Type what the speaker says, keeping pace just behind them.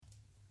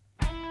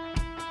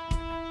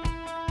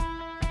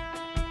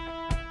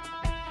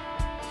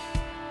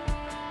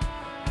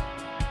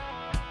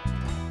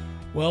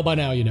Well, by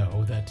now you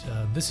know that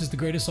this is the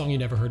Greatest Song You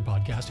Never Heard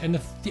podcast, and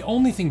the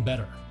only thing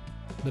better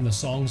than the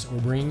songs that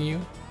we're bringing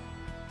you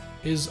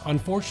is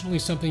unfortunately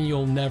something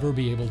you'll never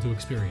be able to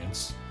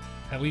experience,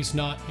 at least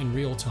not in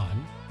real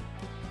time,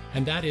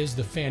 and that is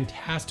the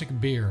fantastic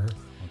beer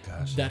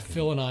that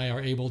Phil and I are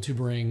able to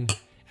bring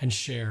and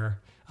share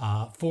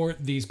for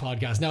these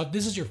podcasts. Now, if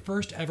this is your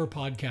first ever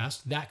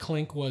podcast, that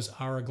clink was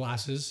our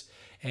glasses,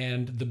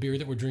 and the beer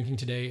that we're drinking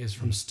today is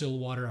from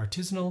Stillwater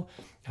Artisanal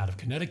out of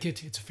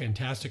Connecticut. It's a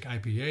fantastic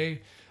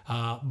IPA,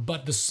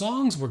 but the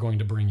songs we're going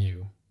to bring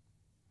you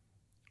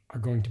are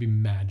going to be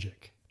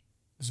magic.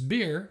 This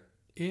beer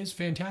is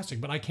fantastic,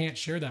 but I can't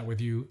share that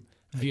with you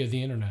via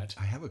the internet.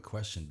 I have a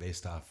question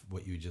based off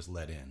what you just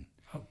let in.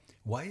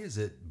 Why is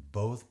it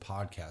both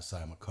podcasts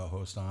I'm a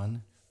co-host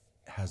on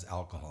has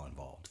alcohol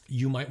involved?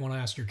 You might want to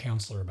ask your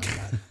counselor about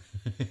that.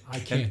 I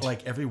can't. And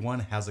like everyone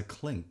has a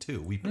clink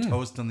too. We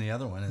toast on the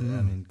other one. I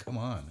mean, come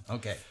on.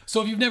 Okay.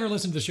 So if you've never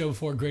listened to the show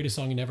before, Greatest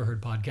Song You Never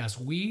Heard podcast,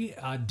 we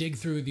dig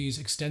through these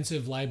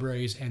extensive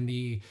libraries and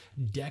the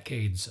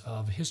decades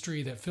of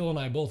history that Phil and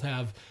I both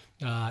have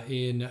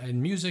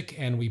in music,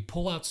 and we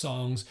pull out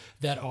songs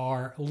that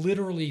are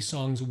literally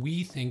songs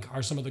we think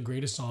are some of the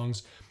greatest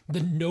songs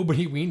that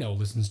nobody we know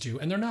listens to.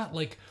 And they're not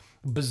like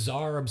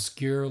bizarre,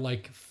 obscure,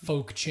 like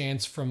folk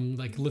chants from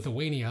like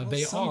Lithuania.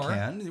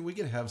 Well, we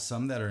could have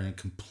some that are in a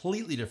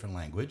completely different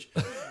language.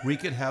 We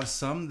could have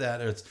some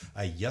that it's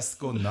a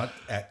Yesko nut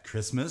at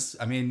Christmas.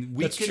 I mean,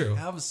 we could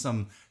have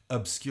some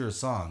obscure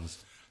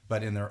songs,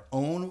 but in their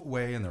own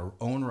way, in their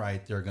own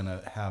right, they're going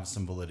to have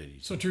some validity.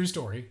 So true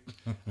story.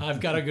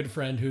 I've got a good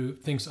friend who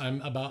thinks I'm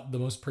about the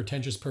most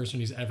pretentious person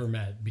he's ever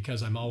met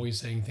because I'm always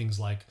saying things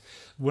like,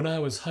 when I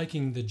was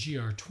hiking the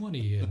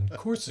GR20 in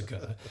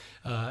Corsica,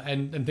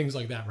 and things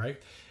like that,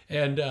 right?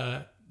 And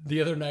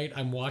the other night,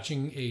 I'm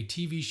watching a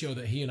TV show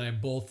that he and I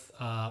both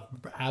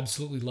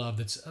absolutely love.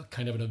 That's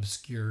kind of an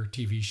obscure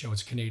TV show.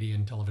 It's a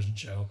Canadian television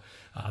show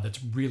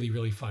that's really,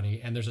 really funny.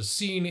 And there's a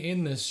scene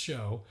in this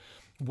show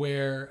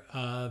where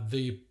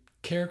the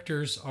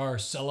characters are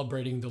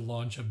celebrating the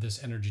launch of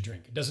this energy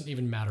drink. It doesn't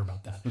even matter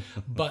about that.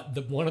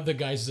 But one of the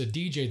guys is a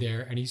DJ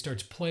there, and he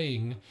starts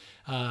playing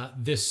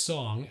this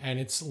song, and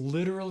it's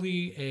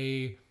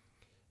literally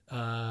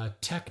a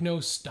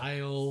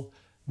techno-style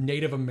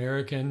Native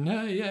American,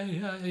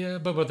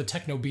 but with a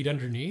techno beat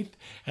underneath.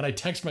 And I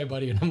text my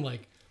buddy, and I'm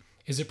like,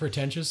 is it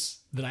pretentious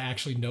that I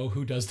actually know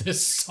who does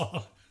this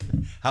song?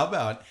 How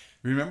about,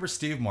 remember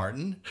Steve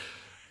Martin?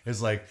 It's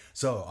like,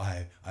 so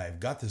I've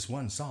got this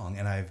one song,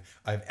 and I've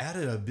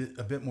added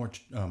a bit more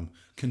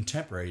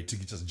contemporary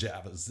to just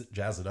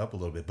jazz it up a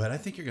little bit. But I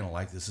think you're gonna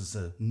like this. It's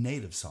a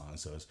native song,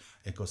 so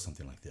it goes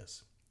something like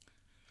this.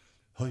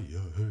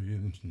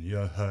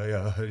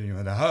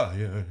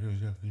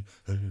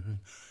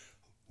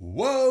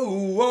 Whoa,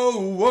 whoa,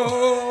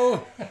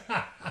 whoa.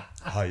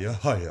 Hiya,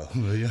 hiya.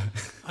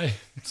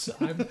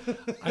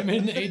 I'm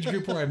in an age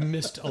group where I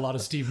missed a lot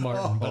of Steve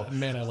Martin, but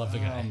man, I love the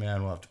guy. Oh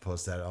man, we'll have to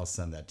post that. I'll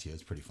send that to you.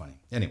 It's pretty funny.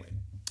 Anyway,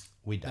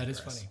 we digress. That is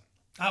funny.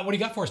 What do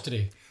you got for us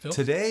today, Phil?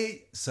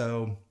 Today,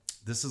 so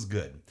this is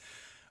good.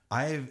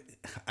 I'm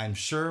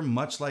sure,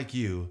 much like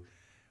you,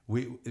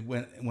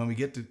 when we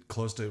get to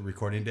close to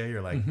recording day,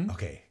 you're like,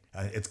 okay,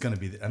 it's gonna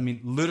be. I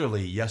mean,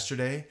 literally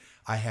yesterday,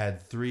 I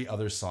had 3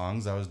 other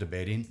songs I was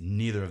debating.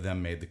 Neither of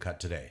them made the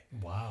cut today.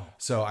 Wow.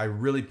 So I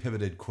really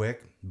pivoted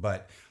quick,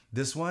 but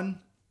this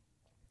one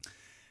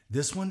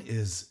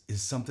is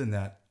something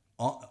that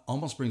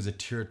almost brings a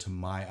tear to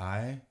my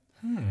eye.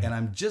 And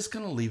I'm just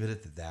going to leave it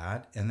at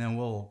that, and then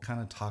we'll kind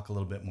of talk a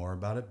little bit more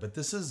about it. But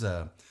this is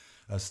a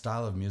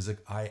style of music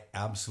I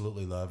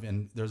absolutely love,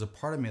 and there's a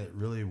part of me that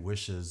really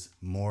wishes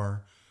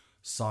more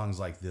songs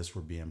like this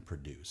were being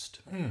produced.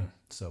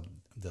 So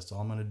that's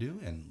all I'm going to do,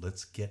 and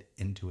let's get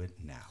into it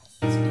now.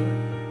 Let's do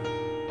it.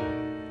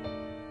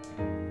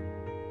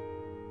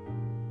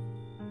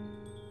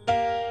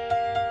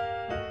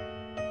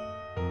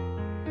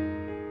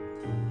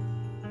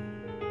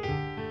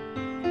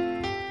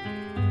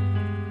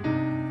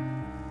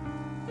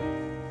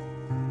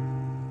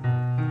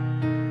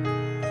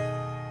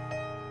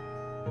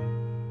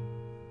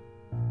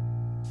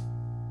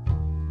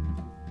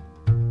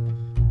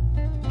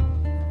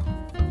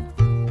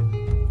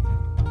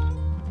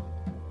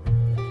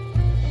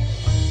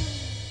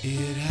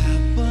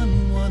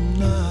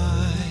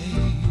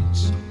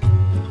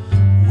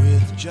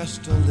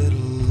 Just a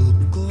little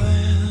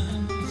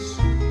glance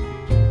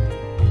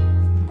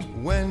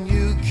when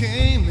you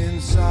came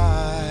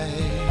inside,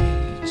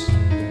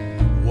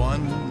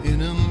 one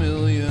in a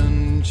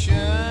million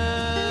chance.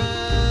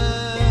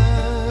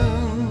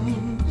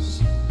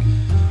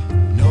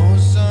 No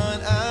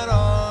sign at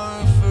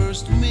our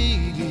first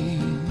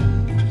meeting,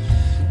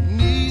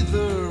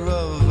 neither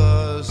of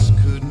us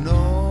could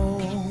know.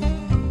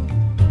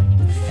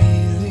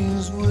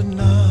 Feelings would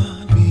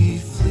not be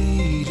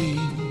fleeting.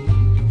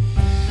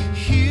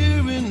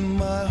 Here in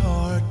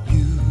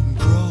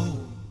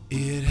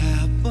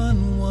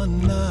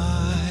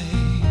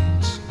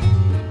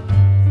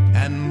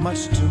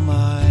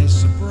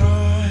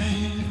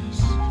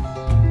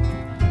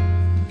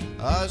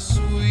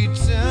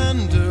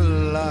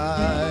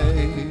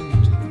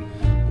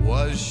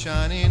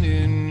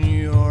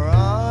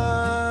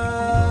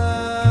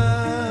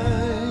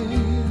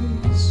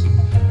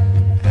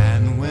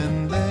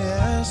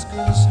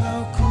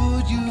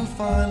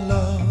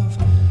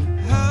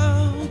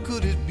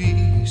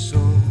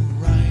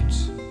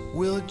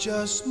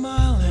just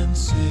smile and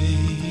say,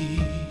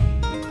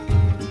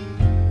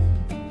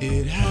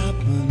 it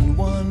happened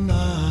one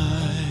night.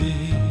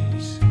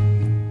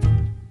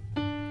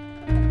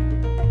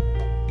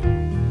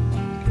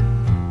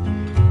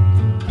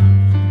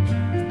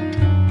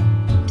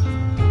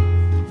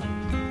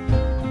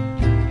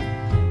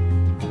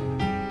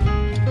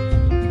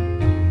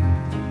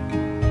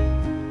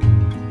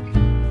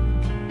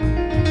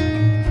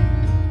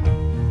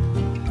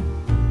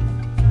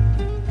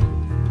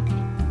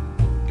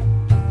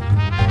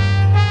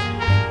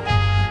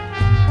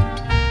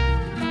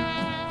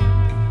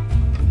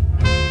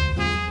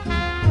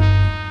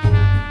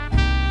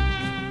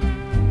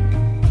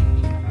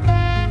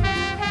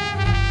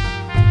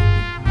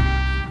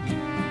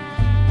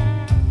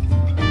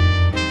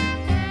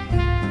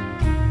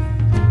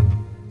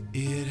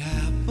 It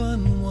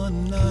happened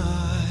one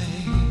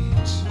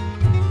night,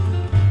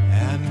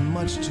 and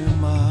much to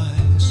my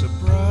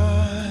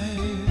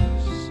surprise,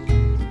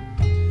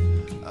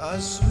 a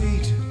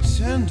sweet,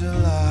 tender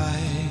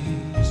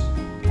light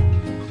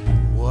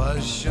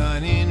was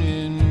shining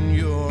in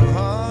your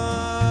eyes.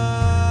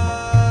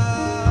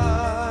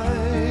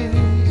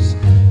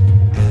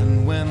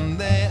 And when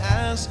they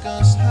ask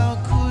us, how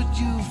could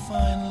you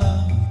find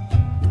love?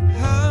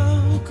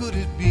 How could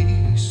it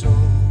be so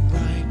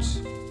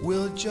right?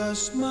 We'll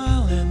just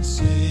smile and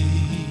say,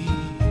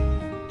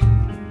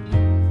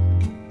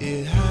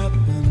 it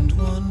happened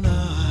one night.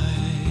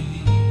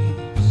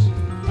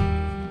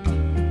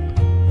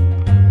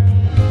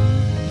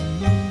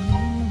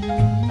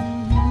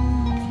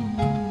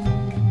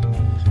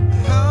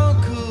 How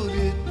could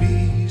it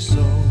be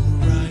so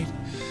right?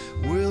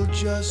 We'll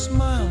just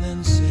smile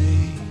and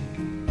say,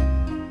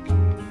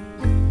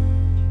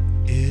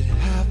 it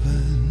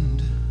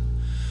happened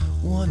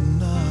one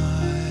night.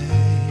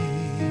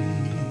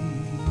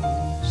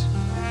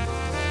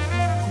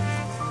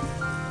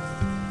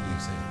 You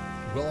say,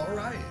 well, all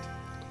right.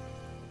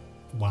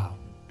 Wow.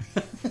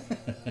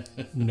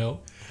 No.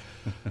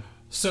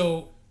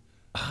 So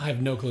I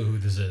have no clue who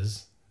this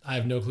is. I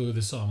have no clue who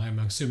this song. I'm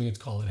assuming it's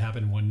called It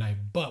Happened One Night.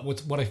 But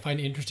what I find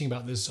interesting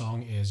about this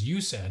song is you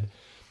said,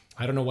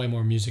 I don't know why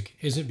more music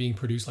isn't being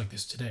produced like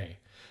this today.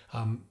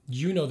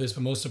 You know this,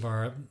 but most of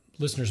our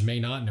listeners may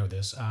not know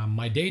this.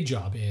 My day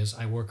job is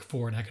I work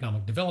for an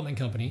economic development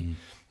company.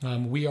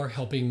 We are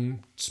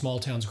helping small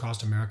towns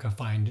across America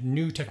find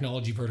new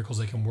technology verticals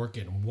they can work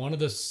in. One of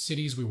the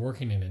cities we're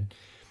working in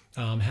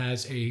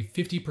has a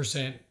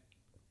 50%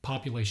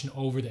 population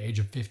over the age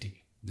of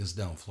 50. This is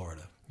down in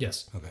Florida.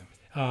 Yes. Okay.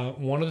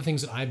 One of the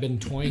things that I've been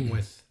toying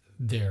with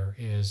there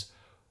is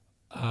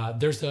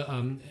there's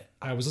the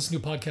I was listening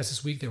to a podcast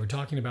this week. They were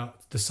talking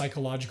about the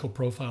psychological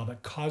profile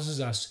that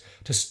causes us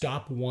to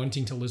stop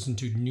wanting to listen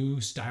to new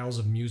styles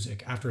of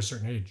music after a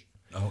certain age.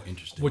 Oh,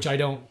 interesting. Which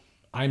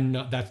I'm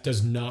not. That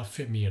does not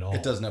fit me at all.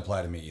 It doesn't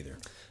apply to me either.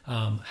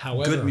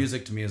 However, Good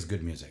music to me is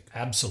good music.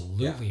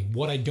 absolutely. Yeah.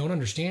 What I don't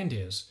understand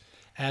is,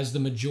 as the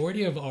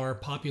majority of our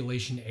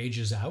population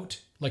ages out,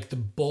 like the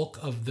bulk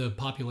of the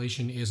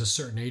population is a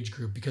certain age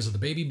group because of the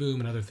baby boom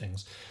and other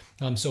things.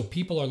 So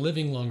people are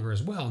living longer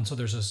as well. And so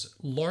there's this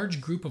large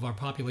group of our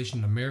population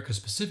in America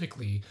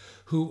specifically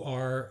who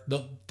are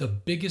the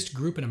biggest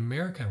group in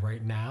America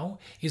right now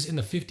is in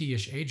the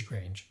 50-ish age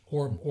range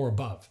or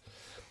above.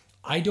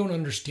 I don't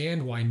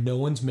understand why no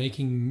one's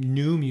making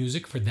new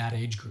music for that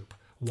age group.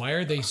 Why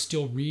are they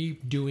still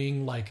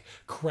redoing like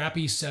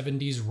crappy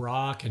 70s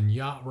rock and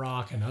yacht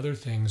rock and other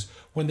things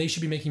when they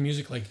should be making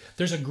music? Like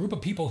there's a group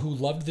of people who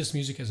loved this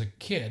music as a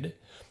kid.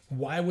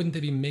 Why wouldn't they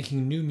be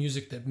making new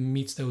music that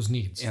meets those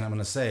needs? And I'm going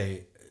to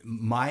say,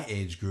 my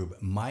age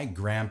group, my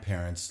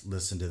grandparents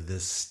listened to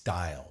this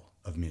style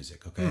of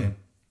music, okay?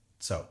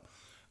 So,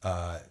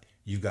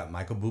 you've got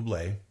Michael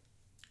Bublé,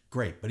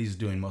 great, but he's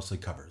doing mostly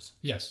covers.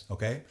 Yes.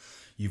 Okay?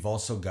 You've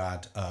also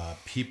got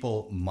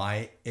people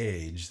my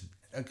age.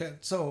 Okay,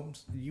 so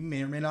you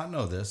may or may not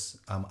know this.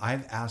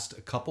 I've asked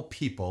a couple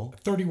people.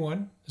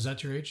 31, is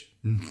that your age?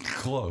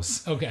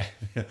 Close. Okay.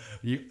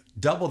 You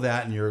double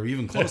that and you're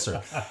even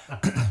closer.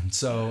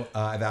 So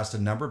I've asked a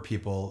number of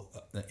people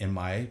in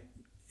my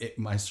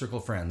circle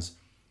of friends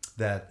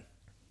that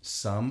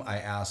some I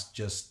ask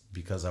just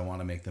because I want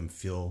to make them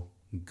feel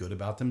good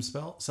about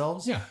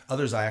themselves. Yeah.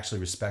 Others I actually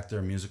respect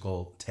their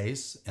musical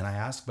tastes and I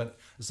ask, but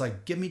it's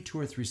like, give me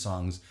 2 or 3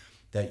 songs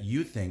that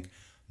you think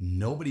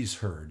nobody's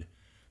heard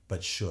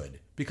but should.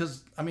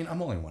 Because, I mean,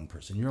 I'm only one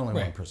person. You're only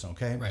one person,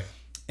 okay? Right.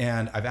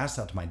 And I've asked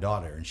that to my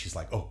daughter, and she's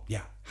like, oh,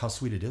 yeah, How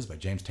Sweet It Is by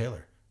James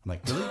Taylor. I'm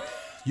like, really?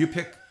 You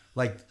pick,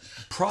 like,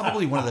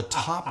 probably one of the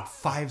top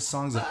 5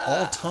 songs of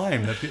all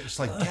time. It's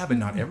like, yeah, but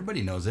not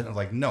everybody knows it. I'm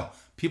like, no.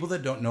 People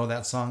that don't know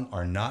that song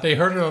are not... They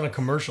heard it on a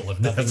commercial, if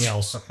nothing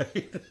else.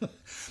 Right.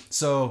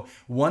 So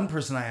one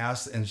person I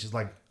asked, and she's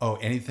like, oh,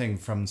 anything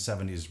from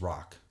 70s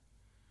rock.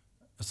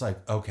 It's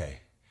like,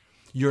 okay,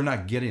 you're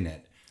not getting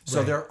it. So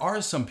Right. there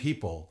are some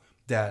people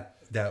that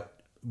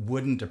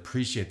wouldn't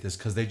appreciate this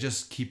because they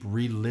just keep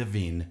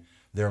reliving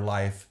their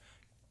life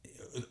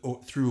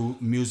through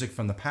music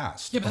from the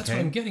past. Yeah, but that's what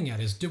I'm getting at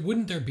is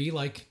wouldn't there be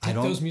like take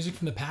don't- those music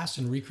from the past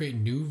and recreate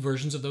new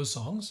versions of those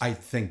songs? I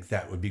think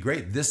that would be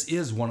great. This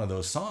is one of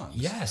those songs.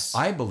 Yes.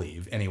 I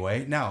believe,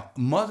 anyway. Now,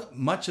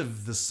 much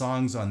of the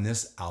songs on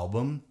this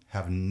album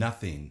are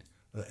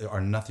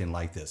nothing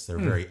like this. They're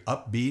very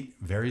upbeat,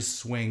 very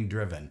swing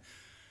driven.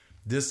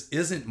 This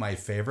isn't my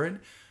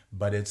favorite,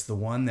 but it's the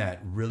one that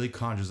really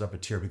conjures up a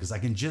tear because I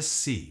can just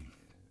see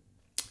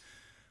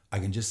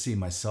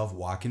myself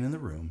walking in the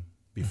room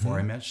before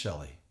I met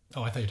Shelley.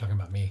 Oh, I thought you were talking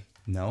about me.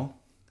 No?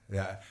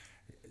 Yeah.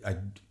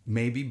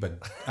 Maybe,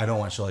 but I don't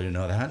want Shelley to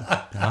know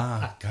that.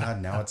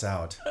 God, now it's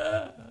out.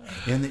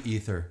 In the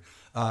ether.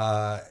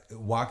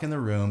 Walk in the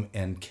room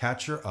and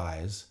catch her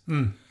eyes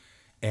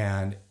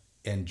and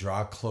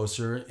draw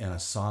closer, and a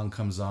song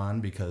comes on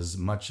because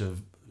much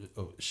of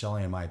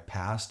Shelley and my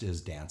past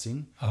is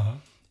dancing. Uh-huh.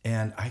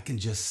 And I can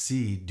just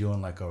see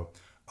doing like a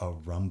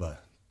rumba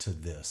to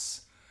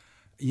this.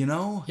 You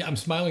know? Yeah, I'm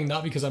smiling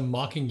not because I'm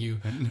mocking you,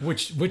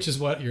 which is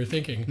what you're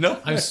thinking.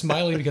 No. I'm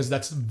smiling because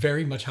that's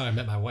very much how I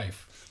met my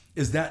wife.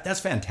 That's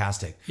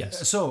fantastic.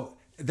 Yes. So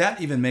that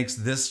even makes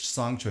this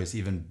song choice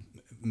even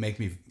make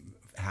me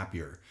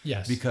happier.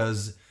 Yes.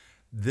 Because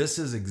this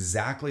is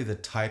exactly the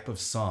type of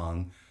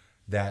song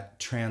that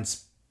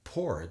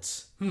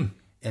transports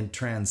and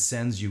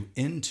transcends you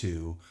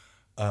into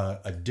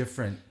a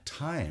different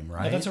time,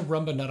 right? Now, that's a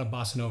rumba, not a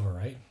bossa nova,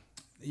 right?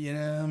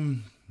 Yeah,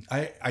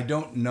 I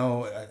don't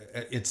know.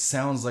 It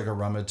sounds like a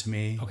rumba to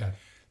me. Okay.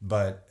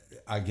 But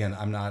again,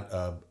 I'm not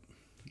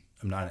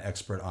an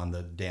expert on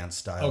the dance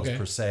styles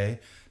per se,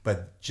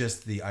 but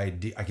just the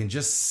idea, I can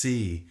just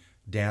see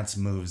dance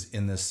moves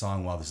in this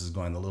song while this is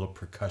going, the little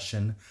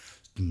percussion,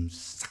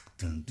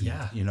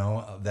 Yeah. you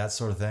know, that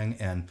sort of thing.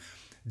 And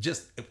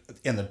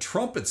the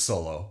trumpet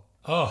solo.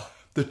 Oh,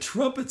 The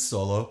trumpet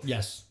solo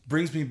yes.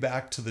 brings me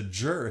back to The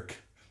Jerk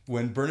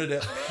when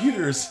Bernadette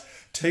Peters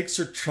takes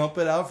her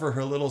trumpet out for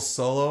her little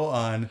solo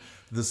on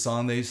the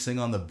song they sing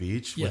on the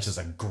beach, which Yes. is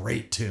a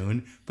great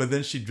tune. But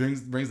then she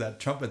brings that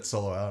trumpet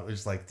solo out.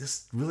 It's like,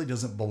 this really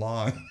doesn't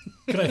belong.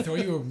 Could I throw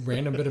you a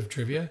random bit of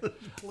trivia?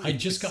 I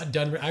just got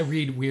done. I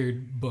read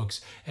weird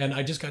books, and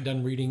I just got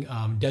done reading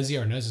Desi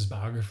Arnaz's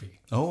biography.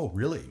 Oh,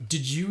 really?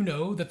 Did you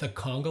know that the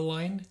conga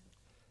line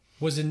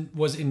was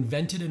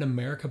invented in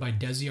America by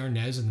Desi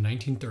Arnaz in the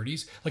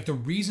 1930s? Like, the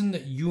reason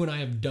that you and I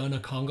have done a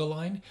conga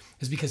line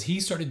is because he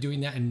started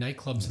doing that in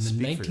nightclubs in the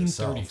Speak for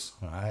 1930s.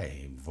 yourself.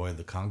 I avoid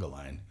the conga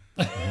line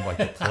like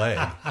the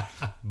plague.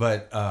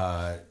 But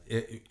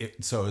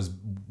so it was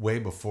way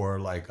before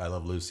like I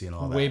Love Lucy and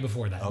all that. Way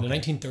before that, Okay. in the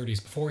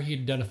 1930s, before he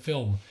had done a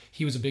film,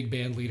 he was a big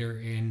band leader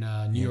in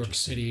New York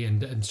City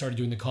and started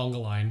doing the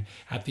conga line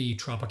at the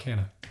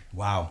Tropicana.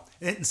 Wow.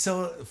 And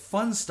so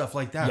fun stuff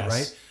like that, Yes.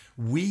 right?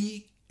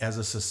 We as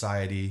a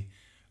society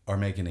are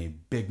making a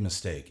big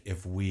mistake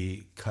if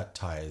we cut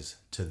ties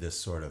to this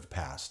sort of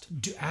past.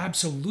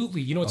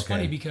 Absolutely. You know, it's Okay.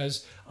 funny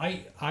because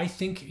I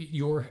think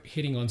you're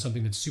hitting on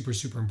something that's super,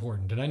 super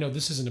important. And I know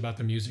this isn't about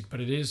the music, but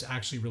it is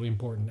actually really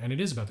important. And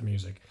it is about the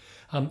music.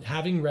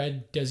 Having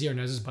read Desi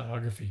Arnaz's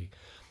biography,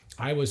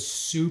 I was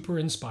super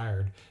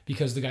inspired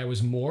because the guy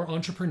was more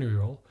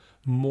entrepreneurial,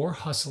 more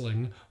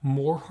hustling,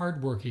 more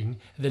hardworking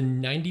than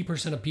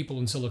 90% of people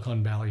in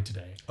Silicon Valley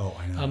today. Oh,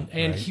 I know.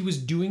 And right? he was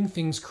doing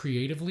things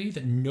creatively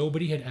that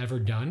nobody had ever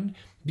done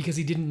because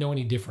he didn't know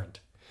any different.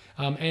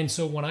 And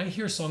so when I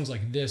hear songs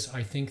like this,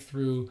 I think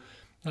through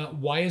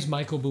why is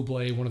Michael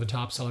Bublé one of the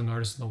top selling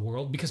artists in the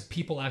world? Because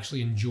people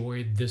actually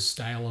enjoy this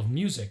style of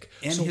music.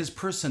 And so his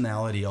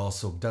personality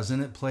also,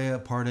 doesn't it play a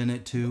part in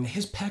it too?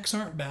 his pecs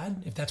aren't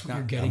bad, if that's what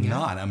you're getting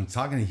I'm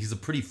talking, he's a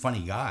pretty funny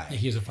guy. at.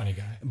 He is a funny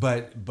guy.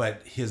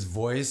 But his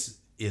voice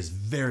is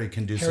very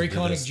conducive Harry to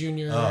Connick this.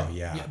 Jr. Oh,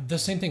 yeah. The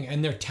same thing.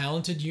 And they're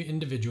talented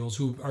individuals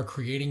who are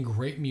creating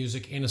great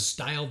music in a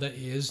style that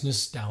is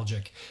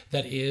nostalgic,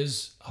 that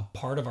is a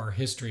part of our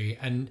history.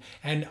 And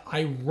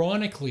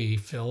ironically,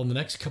 Phil, in the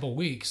next couple of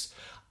weeks,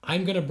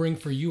 I'm going to bring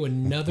for you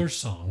another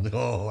song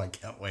Oh, I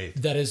can't wait.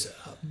 that is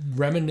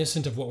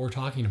reminiscent of what we're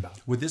talking about.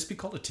 Would this be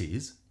called a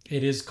tease?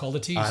 It is called a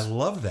tease. I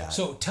love that.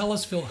 So tell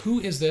us, Phil, who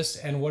is this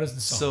and what is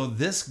the song? So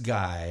this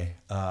guy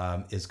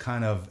is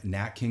kind of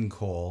Nat King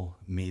Cole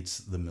meets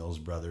the Mills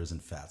Brothers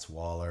and Fats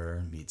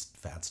Waller meets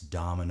Fats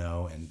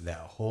Domino and that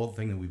whole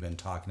thing that we've been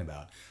talking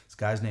about. This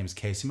guy's name is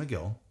Casey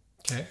McGill.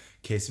 Okay.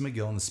 Casey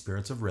McGill and the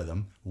Spirits of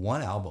Rhythm.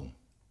 One album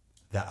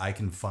that I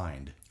can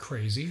find.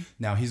 Crazy.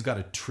 Now he's got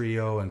a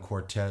trio and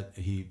quartet.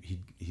 He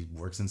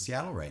works in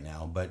Seattle right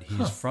now, but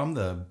he's from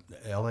the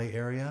LA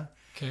area.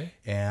 Okay.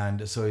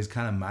 And so he's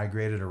kind of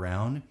migrated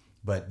around.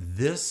 But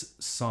this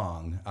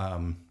song,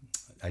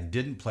 I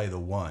didn't play the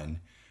one,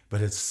 but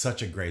it's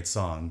such a great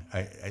song.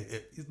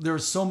 There are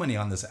so many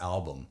on this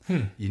album.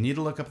 You need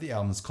to look up the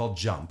album. It's called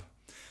Jump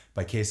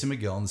by Casey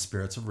McGill and the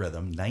Spirits of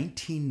Rhythm,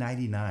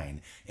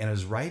 1999. And it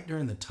was right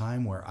during the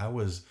time where I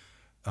was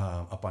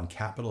up on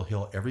Capitol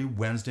Hill every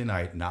Wednesday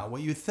night. Not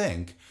what you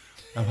think.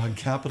 I'm on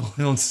Capitol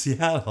Hill in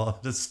Seattle.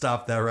 Just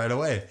stop that right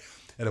away.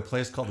 At a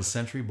place called the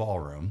Century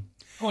Ballroom.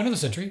 Oh, I know the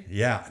Century.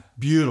 Yeah,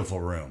 beautiful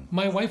room.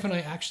 My wife and I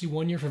actually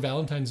one year for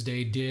Valentine's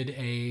Day did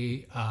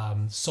a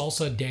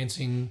salsa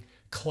dancing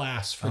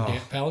class for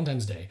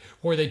Valentine's Day,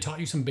 where they taught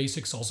you some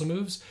basic salsa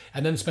moves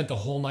and then spent the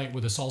whole night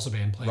with a salsa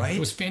band playing. Right? It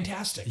was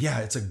fantastic. Yeah,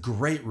 it's a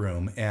great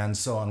room. And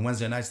so on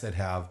Wednesday nights, they'd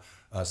have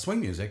swing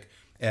music.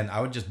 And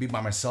I would just be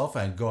by myself.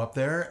 I'd go up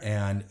there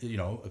and,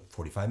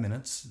 45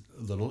 minutes,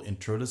 a little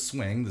intro to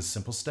swing, the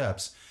simple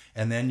steps.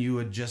 And then you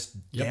would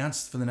just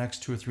dance for the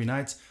next 2 or 3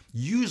 nights,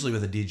 usually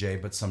with a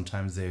DJ, but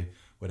sometimes they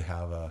would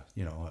have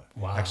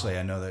Wow. Actually,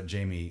 I know that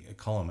Jamie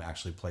Cullum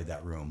actually played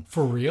that room.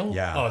 For real?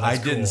 Yeah, Oh, I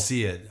that's didn't cool.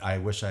 see it. I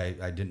wish I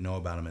didn't know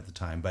about him at the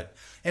time. But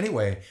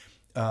anyway,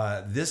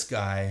 this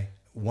guy,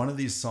 one of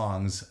these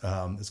songs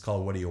is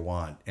called What Do You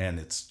Want? And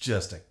it's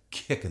just a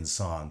kicking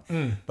song.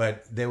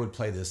 But they would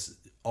play this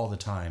all the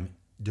time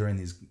during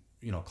these,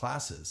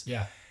 classes.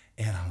 Yeah.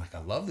 And I'm like, I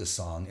love this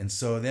song. And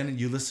so then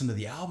you listen to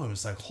the album,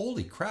 it's like,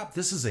 holy crap,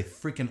 this is a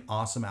freaking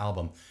awesome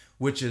album,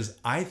 which is,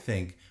 I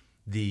think,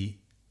 the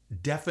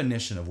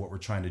definition of what we're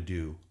trying to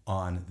do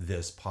on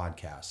this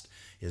podcast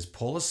is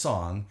pull a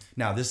song.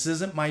 Now, this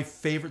isn't my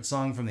favorite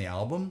song from the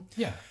album,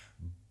 Yeah.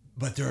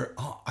 but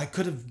I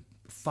could have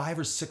 5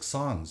 or 6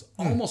 songs,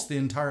 almost the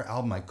entire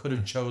album I could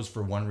have chose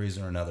for one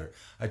reason or another.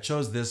 I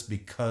chose this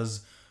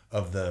because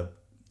of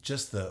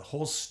just the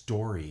whole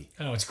story.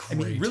 Oh, it's I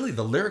great. mean, really,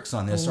 the lyrics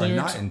on this The are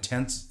lyrics- not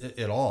intense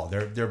at all.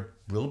 They're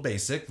real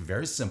basic,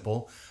 very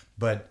simple,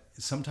 but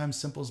sometimes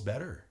simple is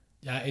better.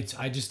 Yeah,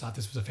 I just thought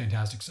this was a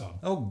fantastic song.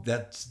 Oh,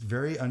 that's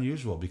very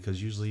unusual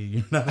because usually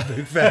you're not a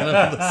big fan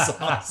of the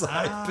songs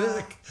I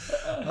pick.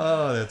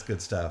 Oh, that's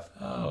good stuff.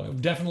 Oh,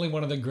 definitely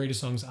one of the greatest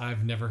songs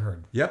I've never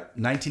heard. Yep,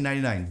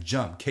 1999,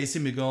 Jump. Casey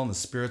McGill and the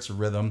Spirits of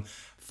Rhythm.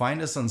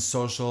 Find us on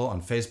social,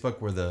 on Facebook.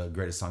 We're the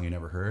Greatest Song You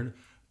Never Heard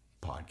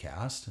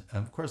podcast.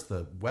 And of course,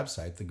 the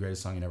website,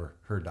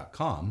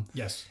 thegreatestsongyounneverheard.com.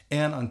 Yes.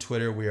 And on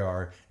Twitter, we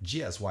are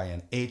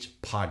GSYNH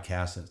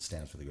Podcast. And it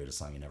stands for The Greatest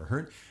Song You Never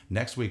Heard.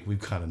 Next week, we've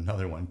got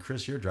another one.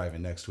 Chris, you're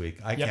driving next week.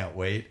 I can't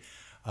wait.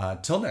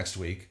 Till next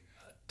week.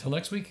 Till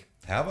next week.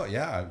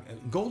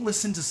 Go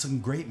listen to some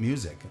great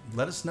music.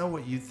 Let us know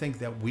what you think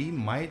that we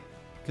might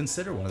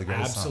consider one of the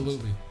greatest songs.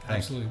 Absolutely.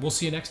 Thanks. Absolutely. We'll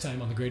see you next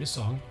time on The Greatest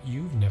Song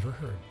You've Never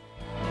Heard.